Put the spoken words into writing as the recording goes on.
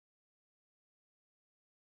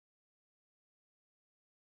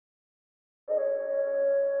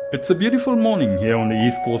It's a beautiful morning here on the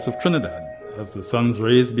east coast of Trinidad as the sun's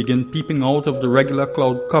rays begin peeping out of the regular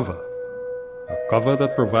cloud cover, a cover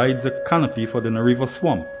that provides a canopy for the Nariva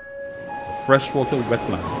swamp, a freshwater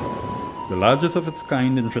wetland, the largest of its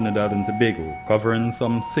kind in Trinidad and Tobago, covering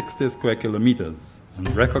some 60 square kilometers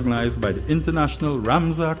and recognized by the International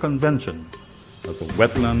Ramsar Convention as a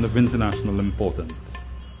wetland of international importance.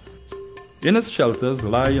 In its shelters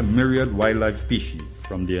lie a myriad wildlife species,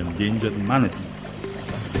 from the endangered manatees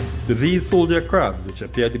to these soldier crabs, which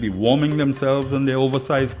appear to be warming themselves on their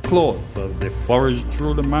oversized claws as they forage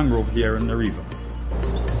through the mangrove here in Nariva.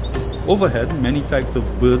 Overhead, many types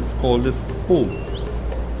of birds call this home,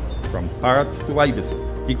 from parrots to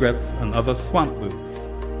ibises, egrets, and other swamp birds.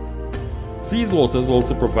 These waters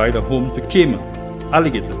also provide a home to caimans,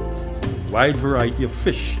 alligators, and a wide variety of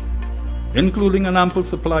fish, including an ample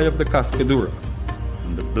supply of the cascadura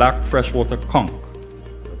and the black freshwater conch,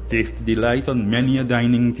 tasty delight on many a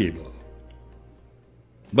dining table.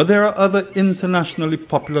 But there are other internationally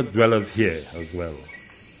popular dwellers here as well.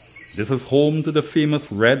 This is home to the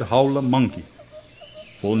famous red howler monkey,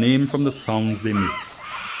 so named from the sounds they make.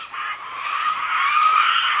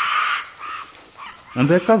 And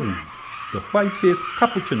their cousins, the white-faced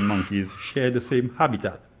capuchin monkeys, share the same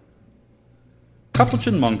habitat.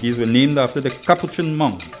 Capuchin monkeys were named after the Capuchin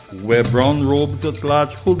monks, who wear brown robes with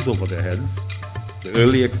large hoods over their heads. The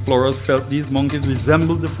early explorers felt these monkeys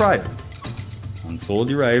resembled the friars, and so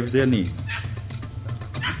derived their name.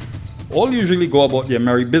 All usually go about their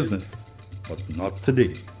merry business, but not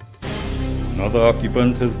today. Another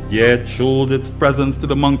occupant has dared show its presence to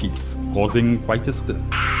the monkeys, causing quite a stir.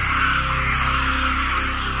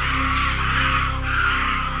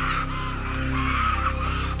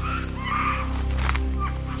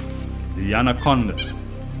 The anaconda,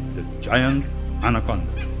 the giant anaconda,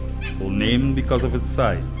 so named because of its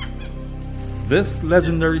size. This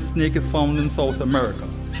legendary snake is found in South America,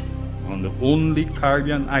 on the only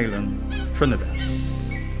Caribbean island, Trinidad.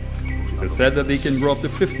 It is said that they can grow up to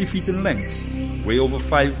 50 feet in length, weigh over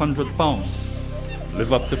 500 pounds,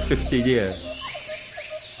 live up to 50 years.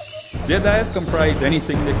 Their diet comprises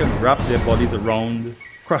anything they can wrap their bodies around,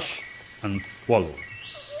 crush, and swallow.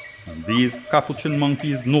 And these capuchin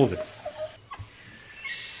monkeys know this.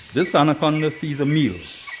 This anaconda sees a meal.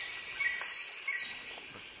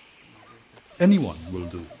 Anyone will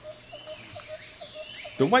do.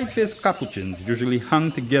 The white-faced capuchins usually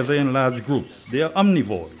hang together in large groups. They are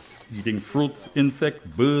omnivores, eating fruits, insects,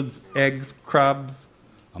 birds, eggs, crabs,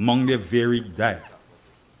 among their varied diet.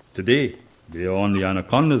 Today, they are on the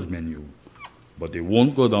anaconda's menu, but they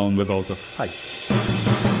won't go down without a fight.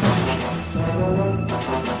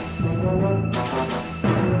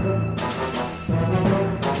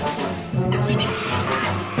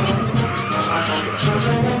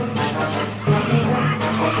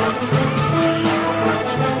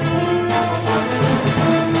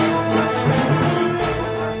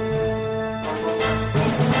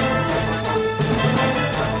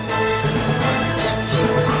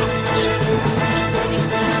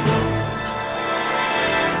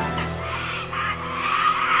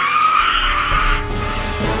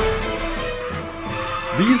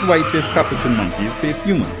 These white-faced capuchin monkeys face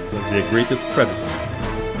humans as their greatest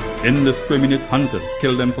predator. Indiscriminate hunters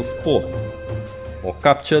kill them for sport, or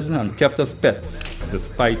captured and kept as pets,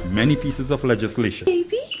 despite many pieces of legislation.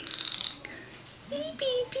 Baby? Hey,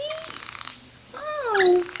 baby.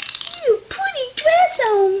 Oh, you pretty dress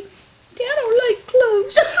on. I don't like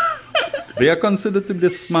clothes. They are considered to be the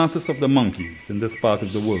smartest of the monkeys in this part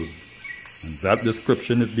of the world, and that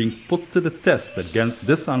description is being put to the test against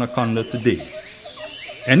this anaconda today.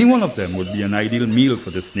 Any one of them would be an ideal meal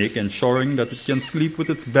for the snake, ensuring that it can sleep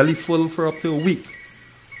with its belly full for up to a week.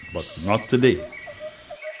 But not today.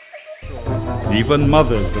 Even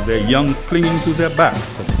mothers with their young clinging to their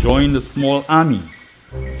backs have joined a small army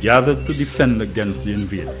gathered to defend against the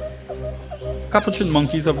invader. Capuchin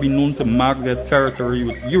monkeys have been known to mark their territory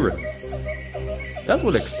with urine. That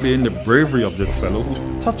will explain the bravery of this fellow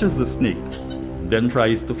who touches the snake and then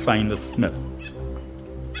tries to find a smell.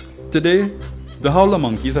 Today, the howler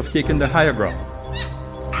monkeys have taken the higher ground,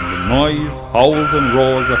 and the noise, howls, and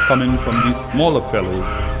roars are coming from these smaller fellows,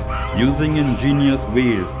 using ingenious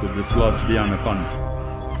ways to dislodge the anaconda.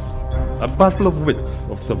 A battle of wits,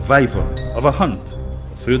 of survival, of a hunt,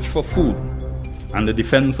 a search for food, and the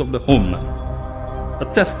defense of the homeland.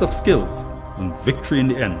 A test of skills, and victory in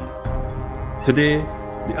the end. Today,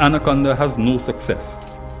 the anaconda has no success.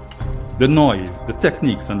 The noise, the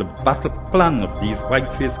techniques, and the battle plan of these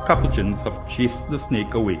white-faced capuchins have chased the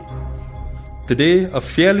snake away. Today, a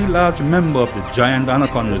fairly large member of the giant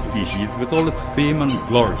anaconda species, with all its fame and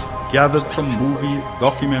glory, gathered from movies,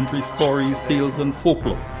 documentary stories, tales, and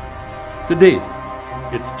folklore. Today,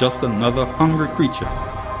 it's just another hungry creature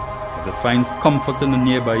as it finds comfort in a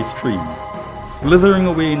nearby stream, slithering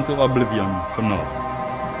away into oblivion for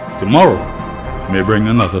now. Tomorrow may bring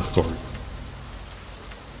another story.